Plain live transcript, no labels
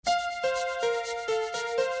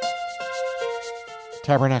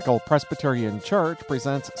Tabernacle Presbyterian Church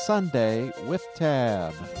presents Sunday with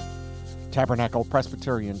Tab. Tabernacle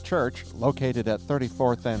Presbyterian Church, located at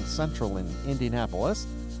 34th and Central in Indianapolis,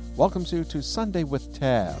 welcomes you to Sunday with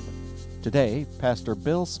Tab. Today, Pastor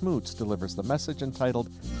Bill Smoots delivers the message entitled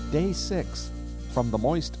Day 6, From the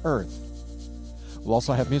Moist Earth. We'll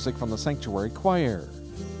also have music from the Sanctuary Choir.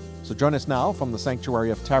 So join us now from the Sanctuary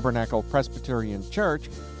of Tabernacle Presbyterian Church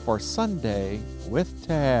for Sunday with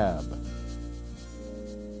Tab.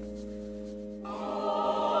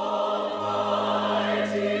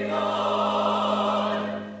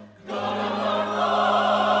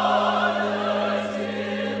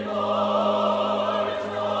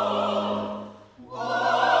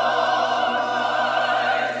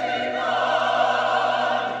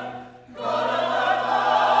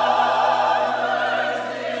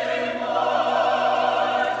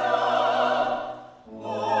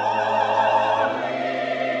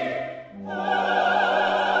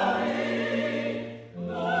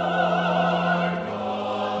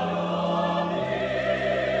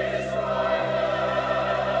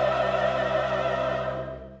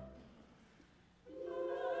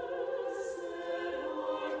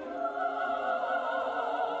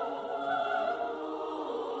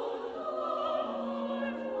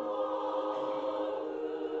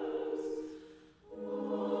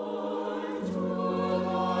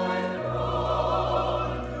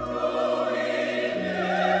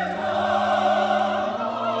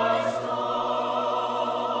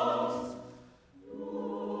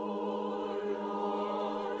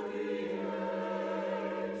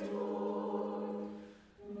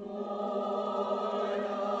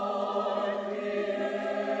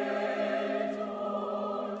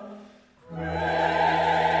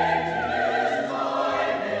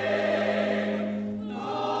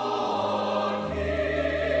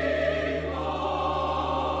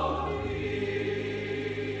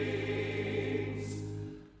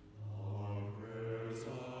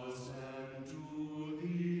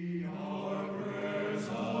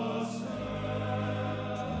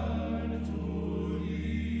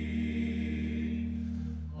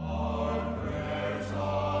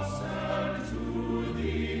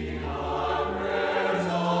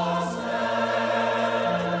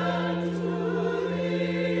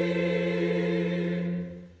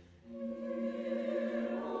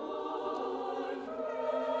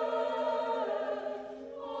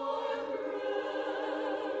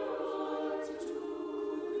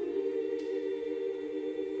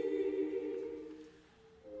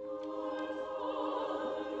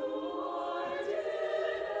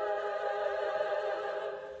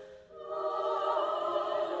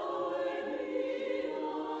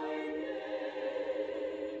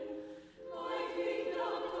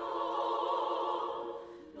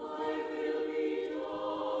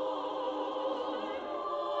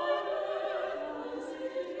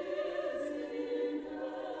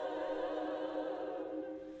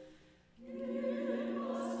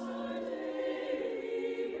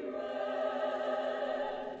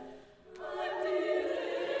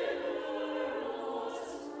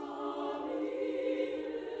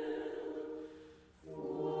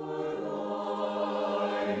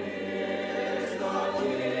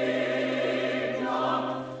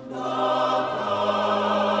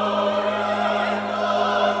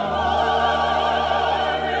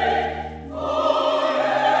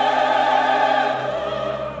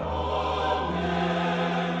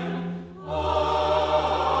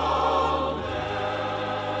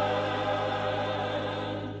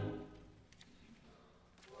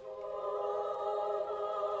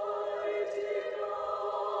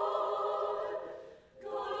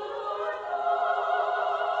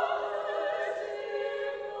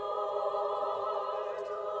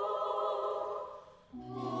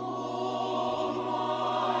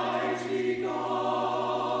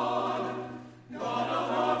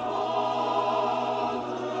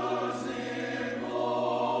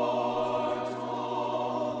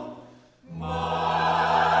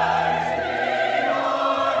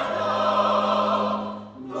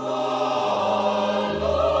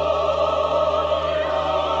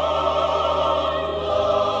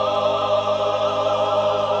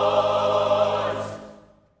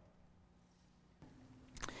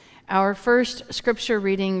 Our first scripture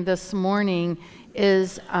reading this morning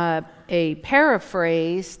is a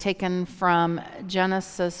paraphrase taken from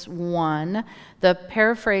Genesis 1. The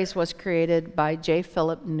paraphrase was created by J.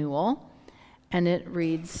 Philip Newell, and it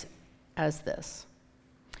reads as this.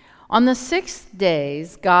 On the 6th day,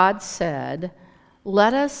 God said,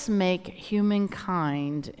 "Let us make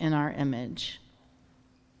humankind in our image."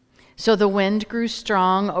 So the wind grew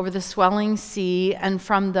strong over the swelling sea, and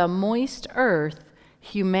from the moist earth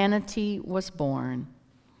humanity was born.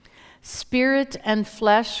 Spirit and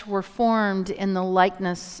flesh were formed in the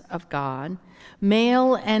likeness of God.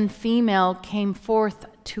 Male and female came forth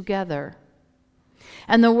together.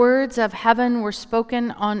 And the words of heaven were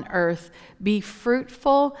spoken on earth, be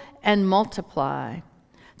fruitful and multiply.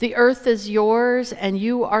 The earth is yours, and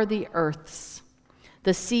you are the earth's.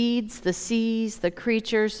 The seeds, the seas, the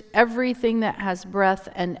creatures, everything that has breath,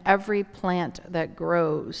 and every plant that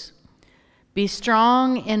grows. Be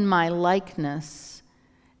strong in my likeness,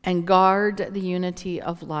 and guard the unity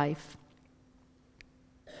of life.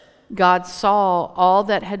 God saw all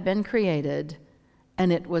that had been created,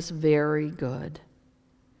 and it was very good.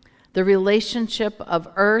 The relationship of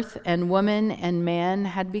earth and woman and man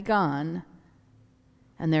had begun,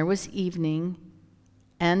 and there was evening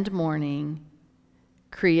and morning,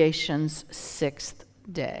 creation's sixth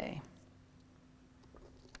day.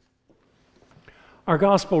 Our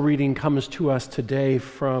gospel reading comes to us today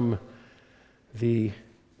from the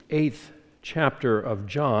 8th chapter of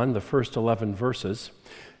John, the first 11 verses.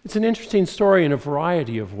 It's an interesting story in a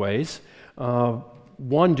variety of ways.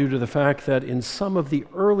 One, due to the fact that in some of the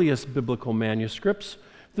earliest biblical manuscripts,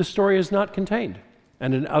 the story is not contained,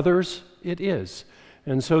 and in others, it is.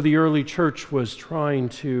 And so the early church was trying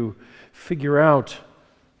to figure out,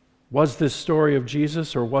 was this story of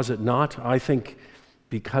Jesus or was it not? I think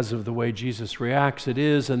because of the way Jesus reacts, it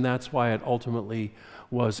is, and that's why it ultimately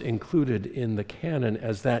was included in the canon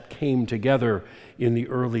as that came together in the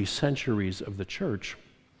early centuries of the church.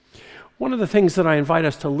 One of the things that I invite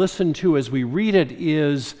us to listen to as we read it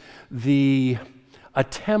is the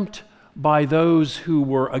attempt by those who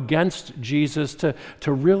were against Jesus to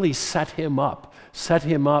really set him up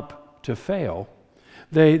to fail.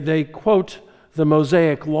 They quote the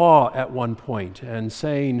Mosaic law at one point and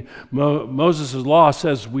saying, Moses' law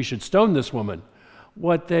says we should stone this woman.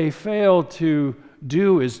 What they fail to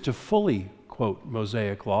do is to fully quote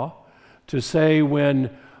Mosaic law, to say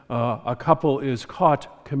when a couple is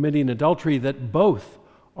caught committing adultery that both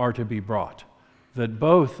are to be brought, that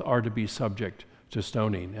both are to be subject to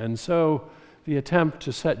stoning. And so the attempt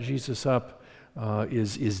to set Jesus up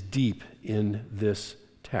is deep in this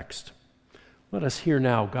text. Let us hear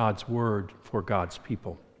now God's word for God's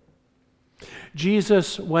people.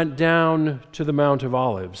 Jesus went down to the Mount of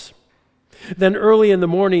Olives. Then early in the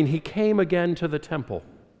morning he came again to the temple.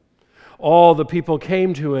 All the people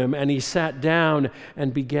came to him, and he sat down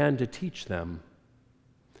and began to teach them.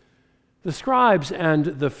 The scribes and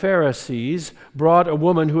the Pharisees brought a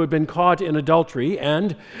woman who had been caught in adultery,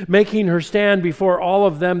 and, making her stand before all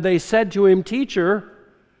of them, they said to him, "Teacher,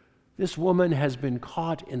 this woman has been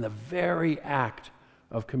caught in the very act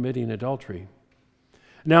of committing adultery.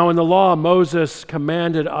 Now in the law, Moses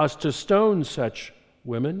commanded us to stone such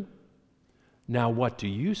women. Now what do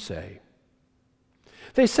you say?"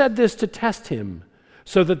 They said this to test him,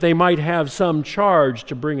 so that they might have some charge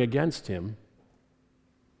to bring against him.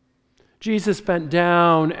 Jesus bent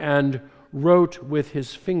down and wrote with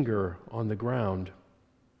his finger on the ground.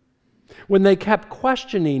 When they kept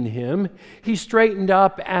questioning him, he straightened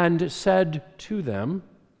up and said to them,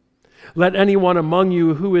 "Let anyone among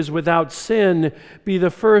you who is without sin be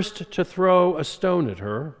the first to throw a stone at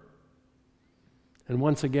her." And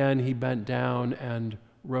once again he bent down and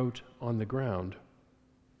wrote on the ground.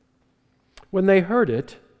 When they heard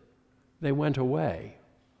it, they went away,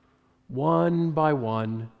 one by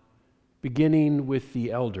one, beginning with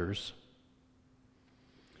the elders.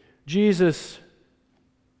 Jesus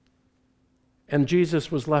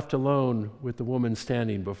was left alone with the woman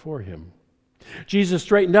standing before him. Jesus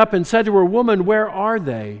straightened up and said to her, "Woman, where are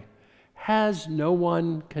they? Has no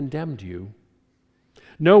one condemned you?"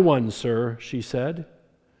 "No one, sir," she said.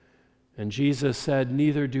 And Jesus said,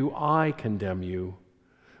 "Neither do I condemn you.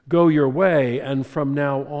 Go your way, and from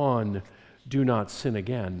now on, do not sin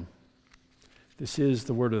again." This is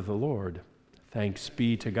the word of the Lord. Thanks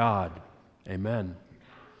be to God. Amen.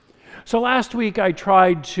 So last week I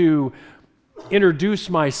tried to introduce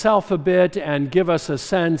myself a bit and give us a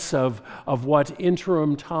sense of what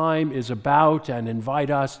interim time is about and invite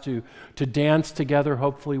us to dance together,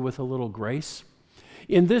 hopefully with a little grace.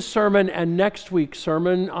 In this sermon and next week's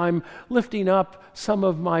sermon, I'm lifting up some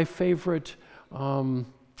of my favorite's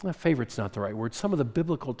not the right word, some of the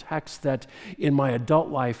biblical texts that in my adult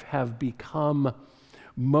life have become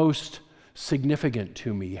most significant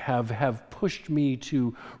to me, have pushed me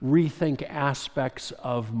to rethink aspects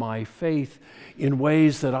of my faith in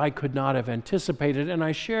ways that I could not have anticipated. And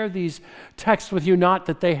I share these texts with you, not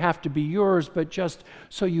that they have to be yours, but just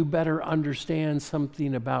so you better understand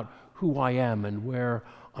something about who I am and where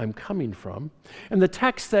I'm coming from. And the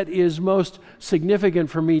text that is most significant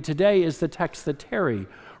for me today is the text that Terry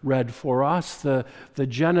read for us, the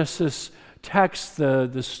Genesis text,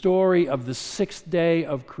 the story of the sixth day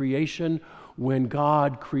of creation when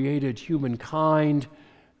God created humankind,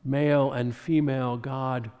 male and female,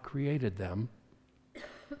 God created them.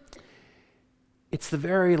 It's the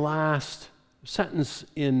very last sentence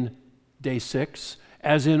in day 6,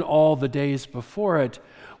 as in all the days before it,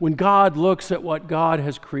 when God looks at what God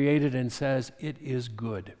has created and says, it is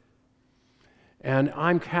good. And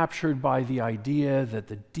I'm captured by the idea that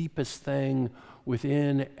the deepest thing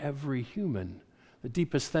within every human, the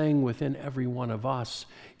deepest thing within every one of us,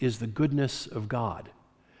 is the goodness of God.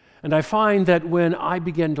 And I find that when I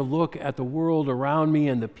begin to look at the world around me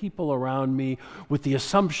and the people around me with the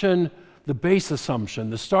assumption, the base assumption,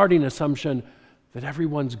 the starting assumption that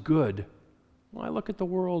everyone's good, well, I look at the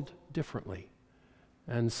world differently.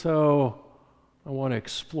 And so I want to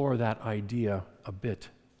explore that idea a bit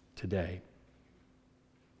today.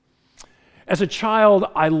 As a child,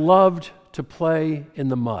 I loved to play in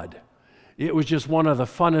the mud. It was just one of the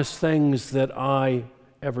funnest things that I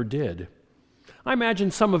ever did. I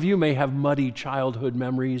imagine some of you may have muddy childhood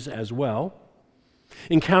memories as well.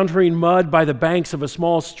 Encountering mud by the banks of a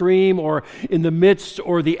small stream, or in the midst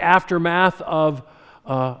or the aftermath of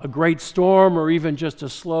a great storm, or even just a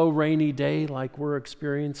slow rainy day like we're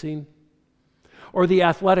experiencing. Or the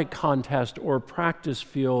athletic contest or practice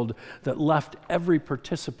field that left every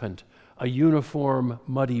participant a uniform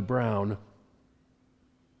muddy brown.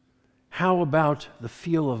 How about the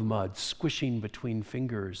feel of mud squishing between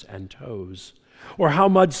fingers and toes? Or how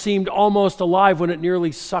mud seemed almost alive when it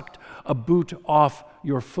nearly sucked a boot off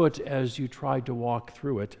your foot as you tried to walk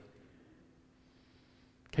through it?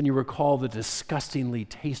 Can you recall the disgustingly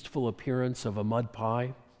tasteful appearance of a mud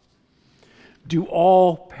pie? Do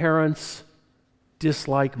all parents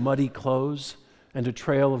dislike muddy clothes and a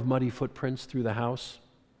trail of muddy footprints through the house?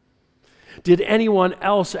 Did anyone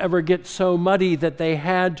else ever get so muddy that they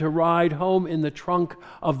had to ride home in the trunk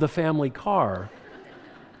of the family car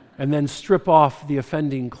and then strip off the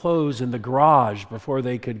offending clothes in the garage before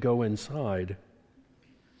they could go inside?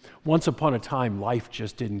 Once upon a time, life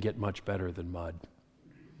just didn't get much better than mud.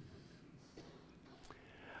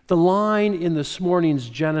 The line in this morning's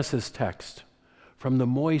Genesis text, "From the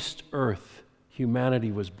moist earth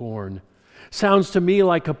humanity was born," sounds to me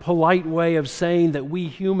like a polite way of saying that we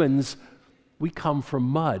humans, we come from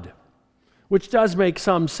mud, which does make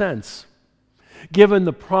some sense. Given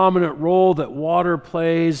the prominent role that water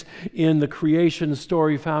plays in the creation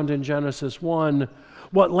story found in Genesis 1,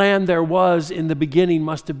 what land there was in the beginning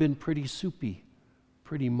must have been pretty soupy,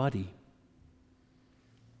 pretty muddy.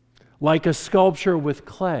 Like a sculpture with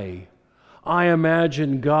clay, I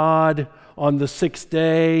imagine God on the sixth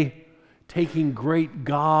day taking great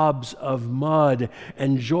gobs of mud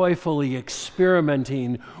and joyfully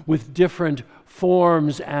experimenting with different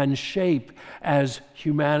forms and shape as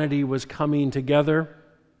humanity was coming together.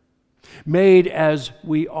 Made as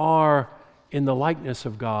we are in the likeness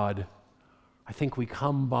of God, I think we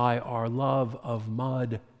come by our love of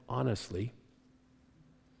mud honestly.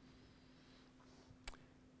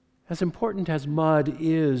 As important as mud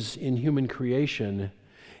is in human creation,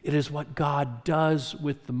 it is what God does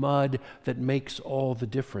with the mud that makes all the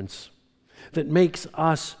difference, that makes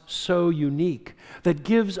us so unique, that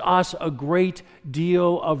gives us a great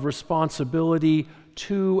deal of responsibility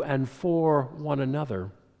to and for one another.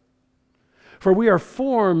 For we are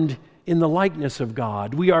formed in the likeness of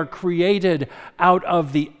God. We are created out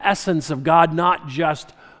of the essence of God, not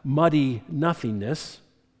just muddy nothingness.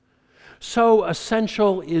 So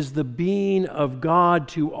essential is the being of God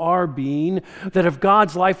to our being that if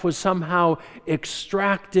God's life was somehow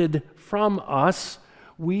extracted from us,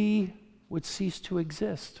 we would cease to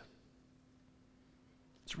exist.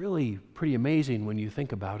 It's really pretty amazing when you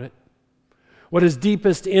think about it. What is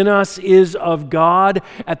deepest in us is of God.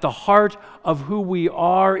 At the heart of who we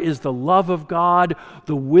are is the love of God,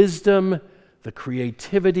 the wisdom, the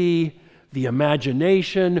creativity, the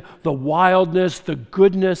imagination, the wildness, the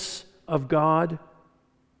goodness of God.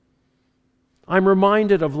 I'm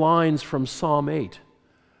reminded of lines from Psalm 8,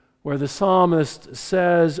 where the psalmist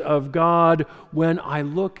says of God, "When I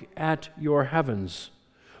look at your heavens,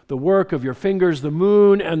 the work of your fingers, the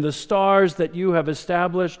moon and the stars that you have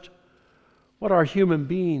established, what are human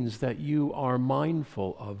beings that you are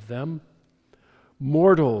mindful of them?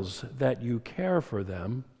 Mortals that you care for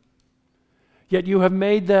them. Yet you have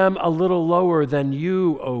made them a little lower than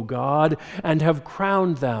you, O God, and have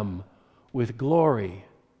crowned them with glory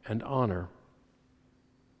and honor."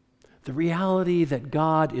 The reality that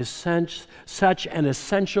God is such an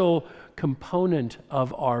essential component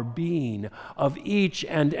of our being, of each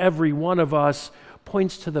and every one of us,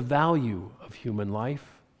 points to the value of human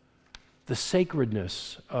life, the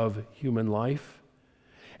sacredness of human life,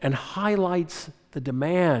 and highlights the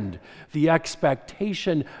demand, the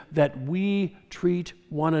expectation that we treat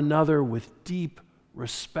one another with deep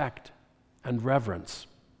respect and reverence.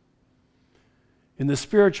 In the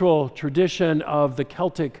spiritual tradition of the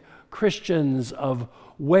Celtic Christians of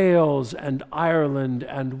Wales and Ireland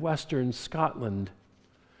and Western Scotland,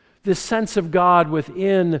 this sense of God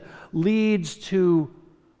within leads to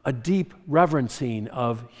a deep reverencing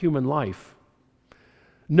of human life.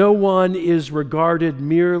 No one is regarded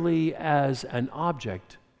merely as an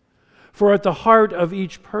object, for at the heart of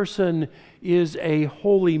each person is a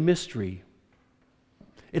holy mystery.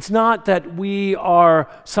 It's not that we are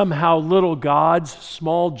somehow little gods,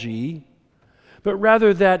 small g, but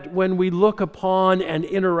rather that when we look upon and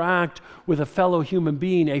interact with a fellow human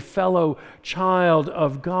being, a fellow child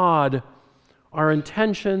of God, our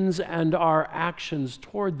intentions and our actions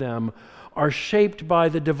toward them are shaped by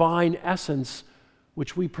the divine essence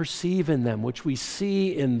which we perceive in them, which we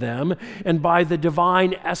see in them, and by the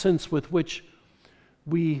divine essence with which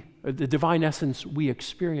we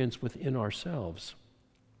experience within ourselves.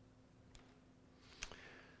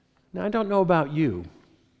 Now, I don't know about you,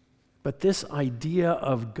 but this idea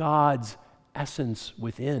of God's essence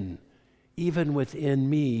within, even within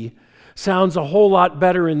me, sounds a whole lot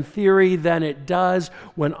better in theory than it does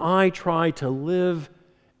when I try to live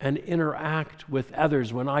and interact with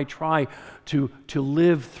others, when I try to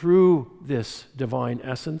live through this divine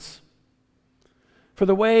essence. For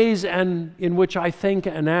the ways in which I think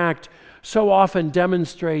and act so often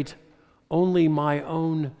demonstrate only my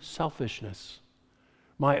own selfishness,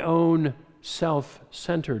 my own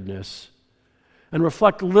self-centeredness, and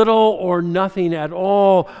reflect little or nothing at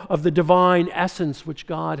all of the divine essence which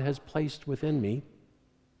God has placed within me.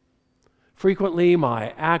 Frequently, my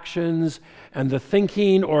actions and the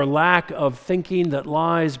thinking or lack of thinking that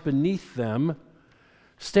lies beneath them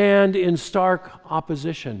stand in stark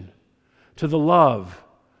opposition to the love,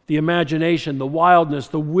 the imagination, the wildness,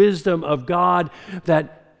 the wisdom of God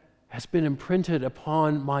that has been imprinted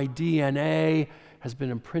upon my DNA, has been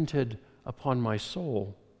imprinted upon my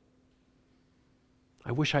soul.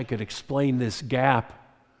 I wish I could explain this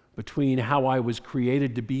gap between how I was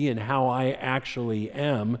created to be and how I actually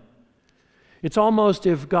am. It's almost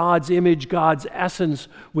if God's image, God's essence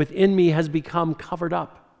within me has become covered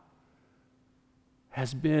up,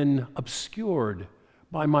 has been obscured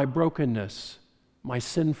by my brokenness, my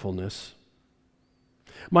sinfulness.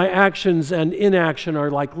 My actions and inaction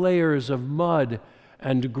are like layers of mud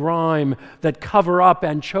and grime that cover up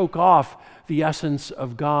and choke off the essence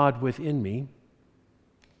of God within me.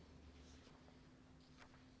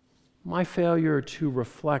 My failure to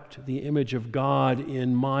reflect the image of God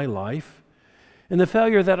in my life, and the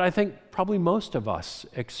failure that I think probably most of us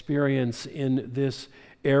experience in this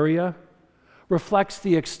area, reflects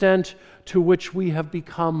the extent to which we have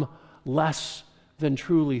become less than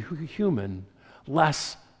truly human,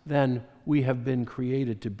 less than we have been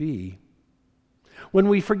created to be. When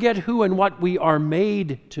we forget who and what we are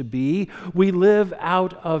made to be, we live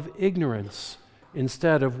out of ignorance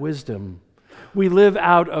instead of wisdom. We live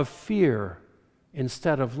out of fear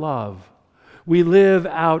instead of love. We live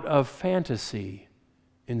out of fantasy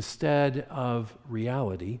instead of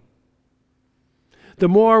reality. The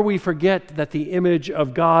more we forget that the image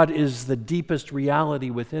of God is the deepest reality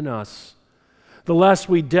within us, the less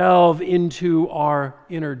we delve into our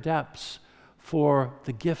inner depths for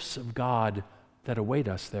the gifts of God that await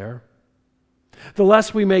us there. The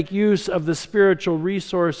less we make use of the spiritual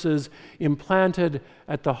resources implanted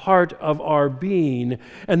at the heart of our being,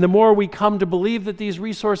 and the more we come to believe that these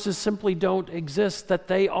resources simply don't exist, that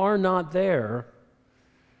they are not there,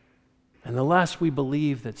 and the less we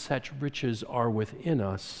believe that such riches are within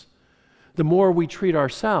us, the more we treat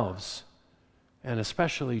ourselves, and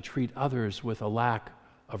especially treat others, with a lack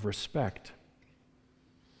of respect.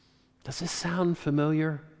 Does this sound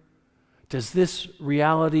familiar? Does this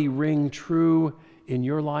reality ring true in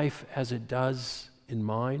your life as it does in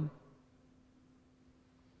mine?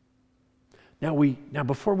 Now,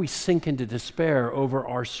 before we sink into despair over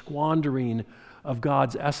our squandering of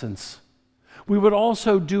God's essence, we would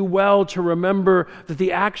also do well to remember that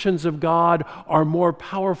the actions of God are more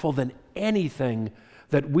powerful than anything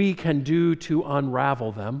that we can do to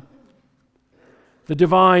unravel them. The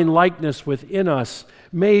divine likeness within us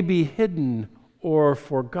may be hidden or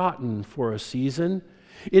forgotten for a season.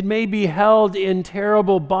 It may be held in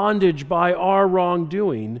terrible bondage by our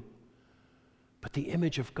wrongdoing, but the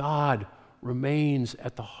image of God remains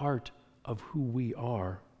at the heart of who we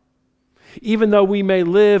are. Even though we may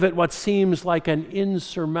live at what seems like an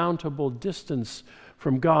insurmountable distance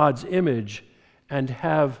from God's image and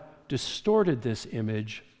have distorted this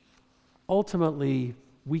image, ultimately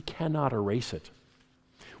we cannot erase it.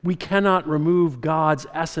 We cannot remove God's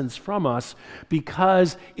essence from us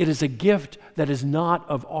because it is a gift that is not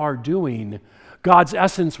of our doing. God's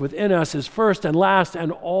essence within us is first and last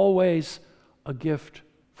and always a gift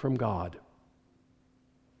from God.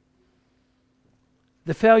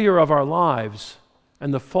 The failure of our lives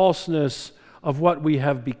and the falseness of what we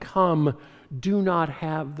have become do not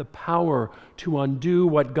have the power to undo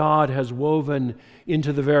what God has woven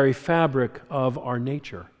into the very fabric of our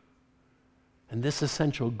nature. And this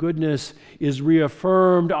essential goodness is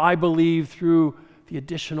reaffirmed, I believe, through the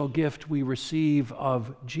additional gift we receive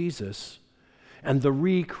of Jesus and the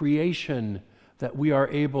recreation that we are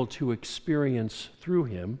able to experience through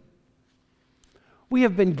him. We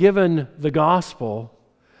have been given the gospel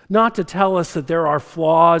not to tell us that there are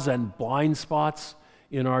flaws and blind spots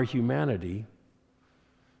in our humanity.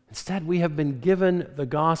 Instead, we have been given the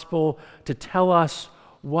gospel to tell us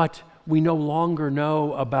what we no longer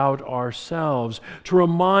know about ourselves, to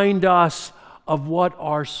remind us of what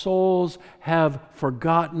our souls have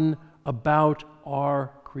forgotten about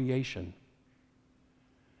our creation.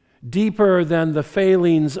 Deeper than the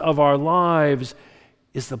failings of our lives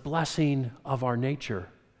is the blessing of our nature.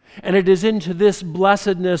 And it is into this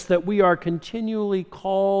blessedness that we are continually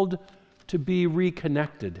called to be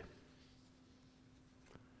reconnected.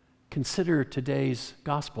 Consider today's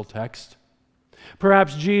gospel text.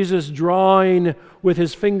 Perhaps Jesus drawing with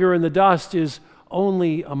his finger in the dust is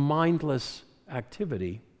only a mindless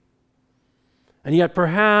activity. And yet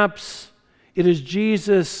perhaps it is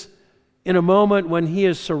Jesus in a moment when he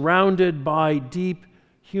is surrounded by deep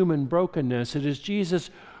human brokenness. It is Jesus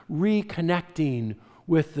reconnecting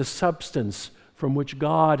with the substance from which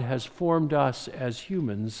God has formed us as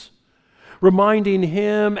humans, reminding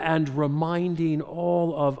him and reminding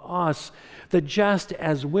all of us that just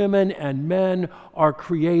as women and men are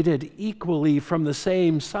created equally from the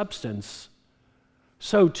same substance,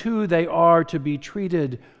 so too they are to be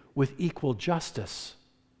treated with equal justice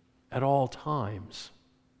at all times.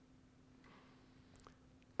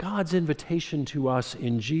 God's invitation to us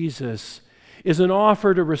in Jesus is an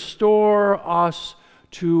offer to restore us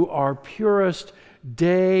to our purest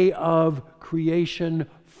day of creation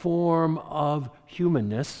form of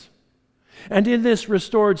humanness. And in this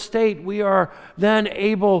restored state, we are then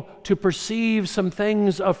able to perceive some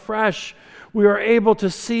things afresh. We are able to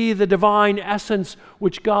see the divine essence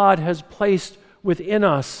which God has placed within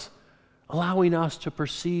us, allowing us to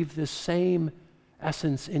perceive this same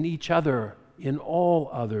essence in each other, in all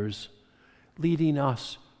others, leading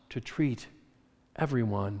us to treat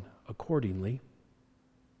everyone accordingly.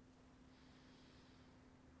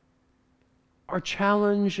 Our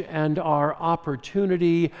challenge and our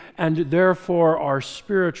opportunity, and therefore our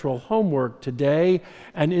spiritual homework today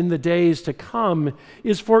and in the days to come,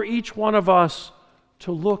 is for each one of us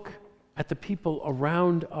to look at the people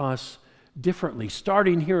around us differently,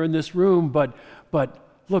 starting here in this room, but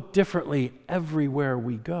look differently everywhere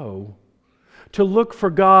we go, to look for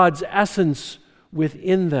God's essence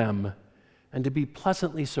within them, and to be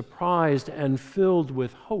pleasantly surprised and filled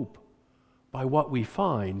with hope by what we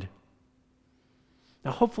find. Now,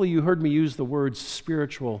 hopefully you heard me use the word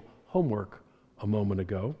spiritual homework a moment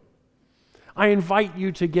ago. I invite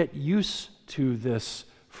you to get used to this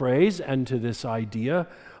phrase and to this idea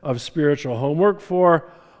of spiritual homework.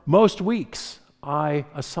 For most weeks, I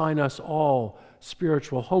assign us all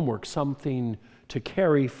spiritual homework, something to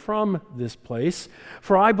carry from this place.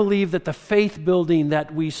 For I believe that the faith building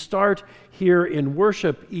that we start here in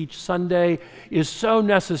worship each Sunday is so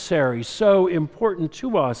necessary, so important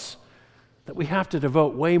to us, that we have to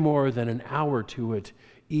devote way more than an hour to it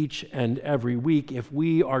each and every week if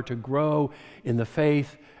we are to grow in the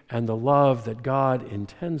faith and the love that God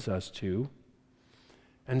intends us to.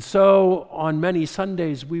 And so on many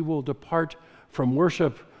Sundays we will depart from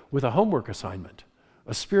worship with a homework assignment,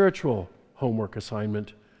 a spiritual homework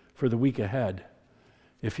assignment for the week ahead.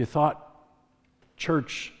 If you thought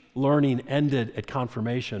church learning ended at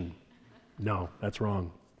confirmation, no, that's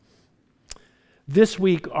wrong. This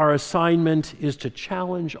week, our assignment is to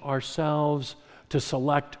challenge ourselves to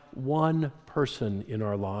select one person in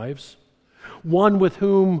our lives, one with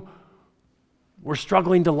whom we're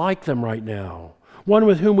struggling to like them right now, one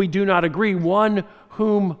with whom we do not agree, one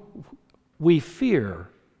whom we fear.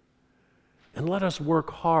 And let us work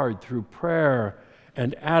hard through prayer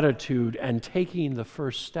and attitude and taking the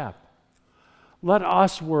first step. Let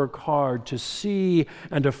us work hard to see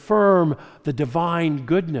and affirm the divine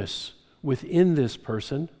goodness within this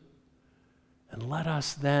person, And let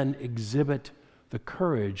us then exhibit the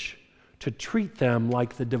courage to treat them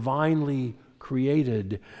like the divinely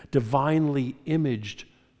created, divinely imaged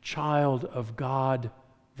child of God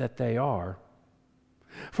that they are.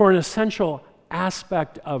 For an essential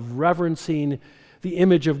aspect of reverencing the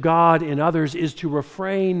image of God in others is to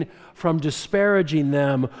refrain from disparaging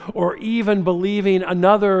them or even believing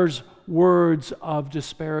another's words of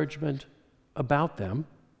disparagement about them.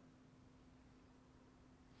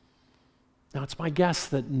 Now, it's my guess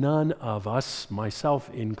that none of us, myself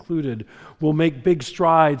included, will make big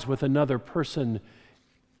strides with another person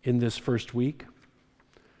in this first week.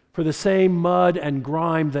 For the same mud and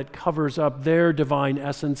grime that covers up their divine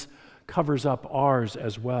essence covers up ours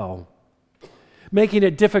as well, making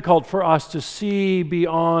it difficult for us to see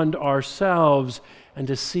beyond ourselves and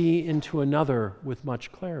to see into another with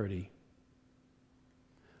much clarity.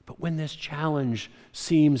 But when this challenge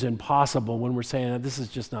seems impossible, when we're saying this is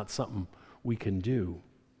just not something we can do,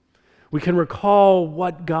 we can recall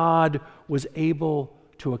what God was able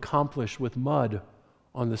to accomplish with mud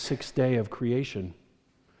on the sixth day of creation,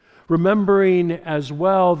 remembering as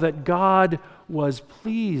well that God was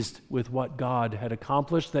pleased with what God had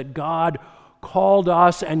accomplished, that God called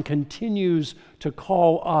us and continues to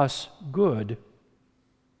call us good.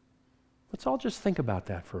 Let's all just think about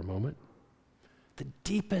that for a moment. The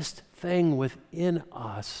deepest thing within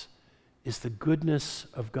us is the goodness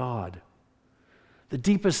of God. The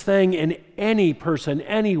deepest thing in any person,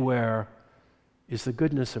 anywhere, is the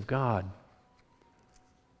goodness of God.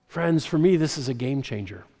 Friends, for me, this is a game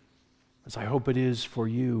changer, as I hope it is for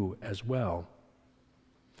you as well.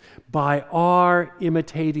 By our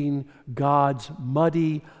imitating God's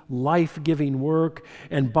muddy, life-giving work,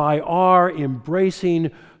 and by our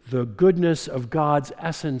embracing the goodness of God's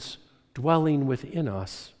essence dwelling within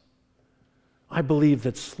us, I believe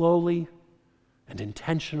that slowly and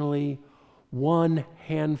intentionally, one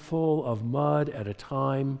handful of mud at a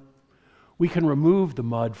time, we can remove the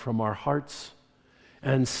mud from our hearts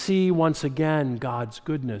and see once again God's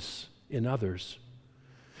goodness in others.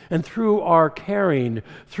 And through our caring,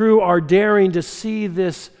 through our daring to see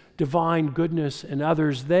this divine goodness in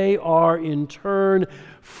others, they are in turn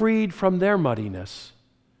freed from their muddiness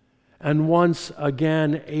and once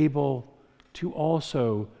again able to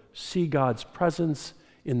also see God's presence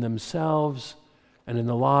in themselves and in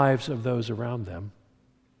the lives of those around them.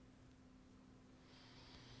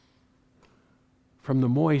 From the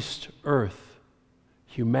moist earth,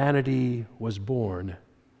 humanity was born,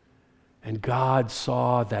 and God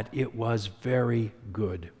saw that it was very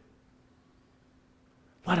good.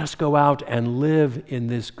 Let us go out and live in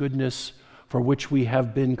this goodness for which we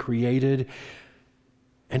have been created,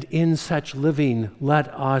 and in such living, let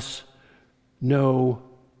us know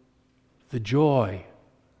the joy,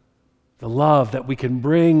 the love that we can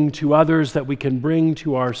bring to others, that we can bring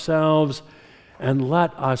to ourselves, and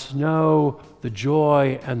let us know the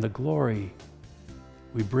joy and the glory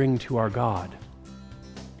we bring to our God.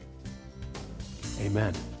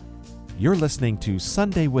 Amen. You're listening to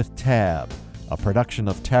Sunday with Tab, a production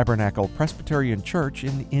of Tabernacle Presbyterian Church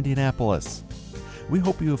in Indianapolis. We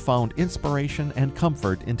hope you have found inspiration and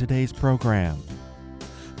comfort in today's program.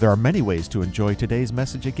 There are many ways to enjoy today's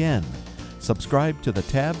message again. Subscribe to the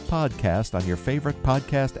Tab Podcast on your favorite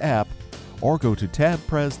podcast app, or go to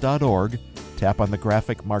tabpres.org, tap on the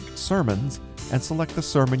graphic marked Sermons, and select the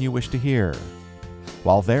sermon you wish to hear.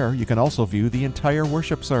 While there, you can also view the entire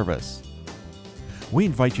worship service. We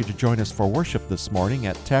invite you to join us for worship this morning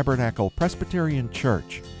at Tabernacle Presbyterian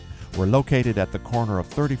Church. We're located at the corner of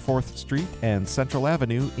 34th Street and Central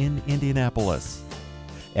Avenue in Indianapolis.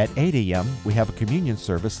 At 8 a.m., we have a communion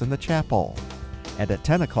service in the chapel. And at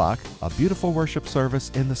 10 o'clock, a beautiful worship service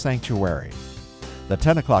in the sanctuary. The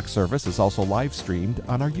 10 o'clock service is also live streamed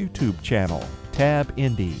on our YouTube channel, Tab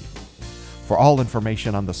Indy. For all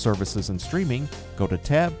information on the services and streaming, go to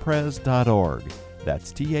tabpres.org.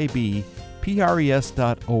 That's tabpres.org.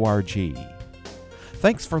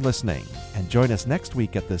 Thanks for listening, and join us next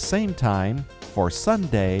week at the same time for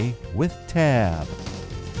Sunday with Tab.